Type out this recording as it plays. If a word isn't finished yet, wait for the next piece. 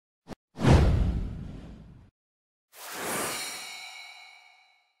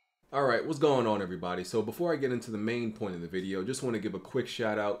Alright, what's going on everybody? So before I get into the main point of the video, just want to give a quick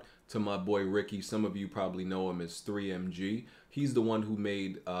shout out to my boy Ricky. Some of you probably know him as 3MG. He's the one who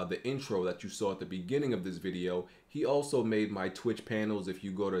made the intro that you saw at the beginning of this video. He also made my Twitch panels. If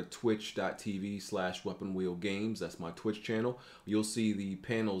you go to twitch.tv/weaponwheelgames, that's my Twitch channel, you'll see the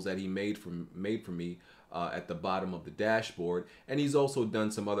panels that he made for me at the bottom of the dashboard. And he's also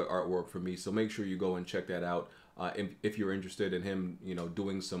done some other artwork for me, so make sure you go and check that out. If you're interested in him,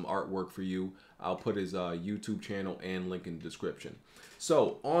 doing some artwork for you, I'll put his YouTube channel and link in the description.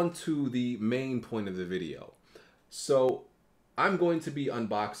 So on to the main point of the video. So I'm going to be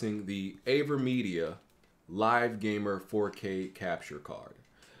unboxing the AVerMedia Live Gamer 4K capture card.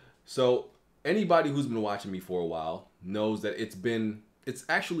 So anybody who's been watching me for a while knows that it's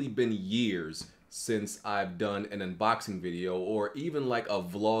actually been years since I've done an unboxing video or even like a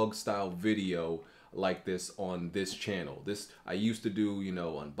vlog style video like this on this channel. I used to do,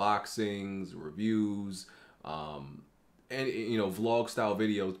 unboxings, reviews, and vlog style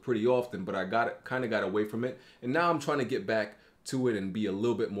videos pretty often, but I kind of got away from it, and now I'm trying to get back to it and be a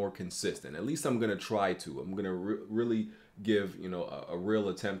little bit more consistent. At least I'm gonna try to. I'm gonna really give a real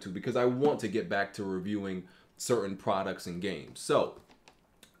attempt to, because I want to get back to reviewing certain products and games. So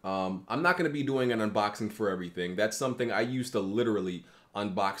I'm not going to be doing an unboxing for everything. That's something I used to literally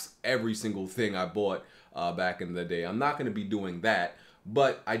unbox every single thing I bought back in the day. I'm not going to be doing that,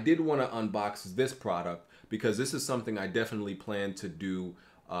 but I did want to unbox this product because this is something I definitely plan to do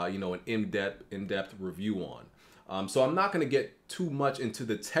an in-depth review on. So I'm not going to get too much into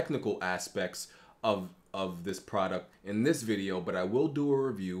the technical aspects of this product in this video, but I will do a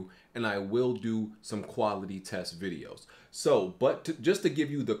review and I will do some quality test videos. So, just to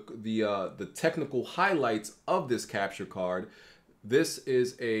give you the technical highlights of this capture card, this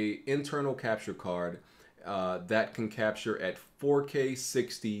is a internal capture card that can capture at 4K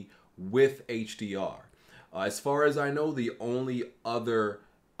 60 with HDR. As far as I know, the only other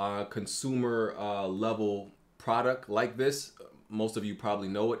consumer level product like this, most of you probably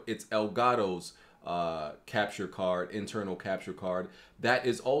know it, it's Elgato's capture card, internal capture card, that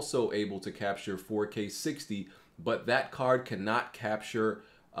is also able to capture 4K 60, but that card cannot capture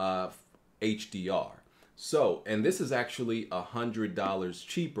HDR. So, and this is actually $100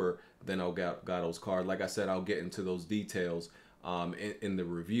 cheaper than Elgato's card. Like I said, I'll get into those details in the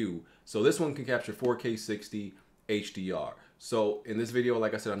review. So this one can capture 4K 60 HDR. So in this video,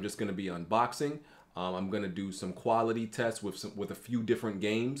 like I said, I'm just going to be unboxing. I'm going to do some quality tests with a few different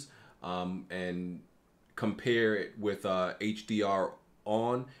games and compare it with HDR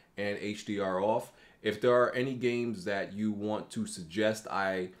on and HDR off. If there are any games that you want to suggest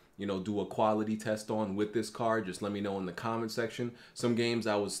I do a quality test on with this card, just let me know in the comment section. Some games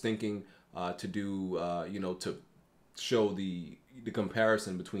I was thinking to do, to show the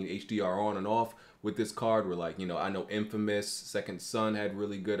comparison between HDR on and off with this card were like, I know Infamous, Second Son had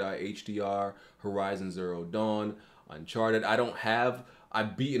really good HDR, Horizon Zero Dawn, Uncharted.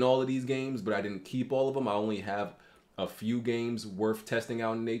 I've beaten all of these games, but I didn't keep all of them. I only have a few games worth testing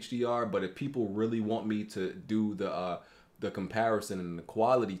out in HDR, but if people really want me to do the comparison and the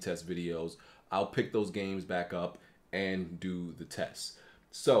quality test videos, I'll pick those games back up and do the tests.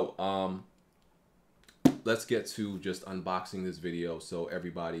 So let's get to just unboxing this video, so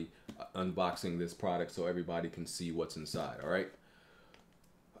everybody unboxing this product so everybody can see what's inside. All right.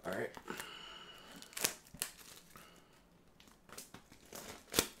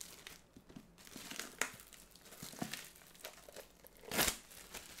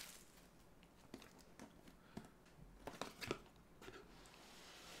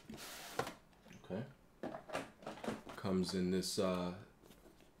 Okay, comes in this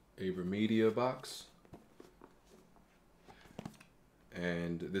AVerMedia box,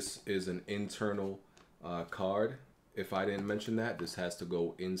 and this is an internal card. If I didn't mention that, this has to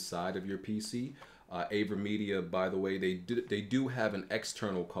go inside of your PC. AVerMedia, by the way, they do have an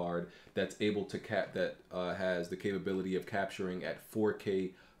external card that's able to has the capability of capturing at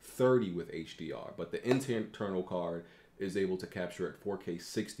 4K 30 with HDR, but the internal card is able to capture at 4K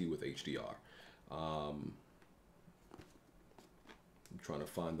 60 with HDR. I'm trying to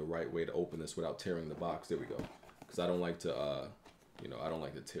find the right way to open this without tearing the box. There we go. Because I don't like to, I don't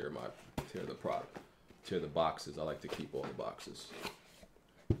like to tear the boxes. I like to keep all the boxes.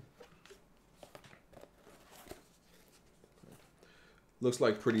 Looks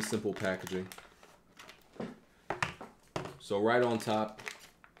like pretty simple packaging. So right on top,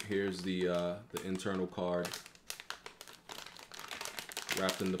 here's the internal card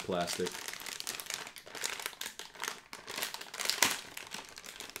wrapped in the plastic.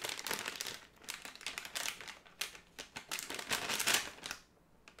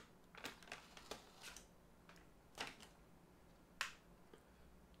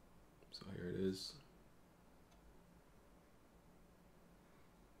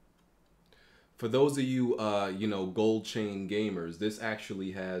 For those of you, you know, gold chain gamers, this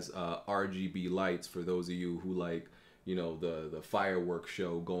actually has RGB lights for those of you who like, you know, the fireworks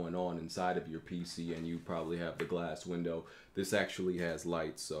show going on inside of your PC, and you probably have the glass window. This actually has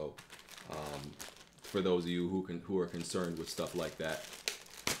lights, so for those of you who are concerned with stuff like that.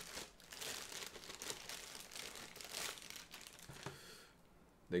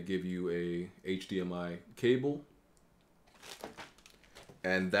 They give you a HDMI cable.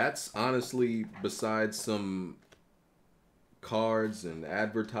 And that's honestly, besides some cards and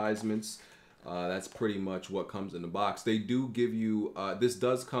advertisements, that's pretty much what comes in the box. They do give you, this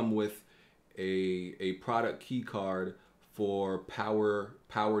does come with a product key card for Power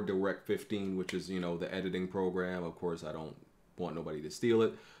Direct 15, which is, you know, the editing program. Of course, I don't want nobody to steal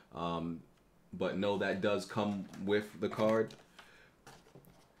it. But no, that does come with the card.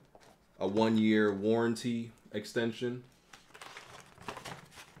 A 1-year warranty extension.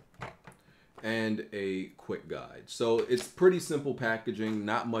 And a quick guide. So it's pretty simple packaging,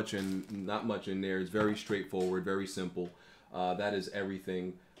 not much in there. It's very straightforward, very simple. That is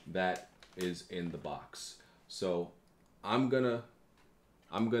everything that is in the box. So I'm gonna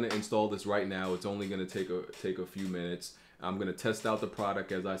install this right now. It's only gonna take a few minutes. I'm gonna test out the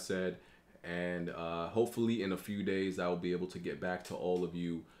product, as I said, and hopefully in a few days I will be able to get back to all of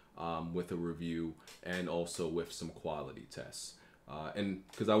you with a review and also with some quality tests. And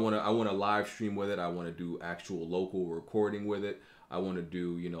because I want to live stream with it, I want to do actual local recording with it. I want to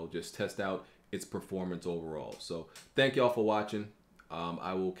do, you know, just test out its performance overall. So thank y'all for watching.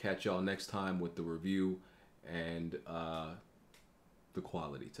 I will catch y'all next time with the review and the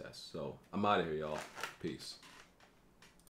quality test. So I'm out of here, y'all. Peace.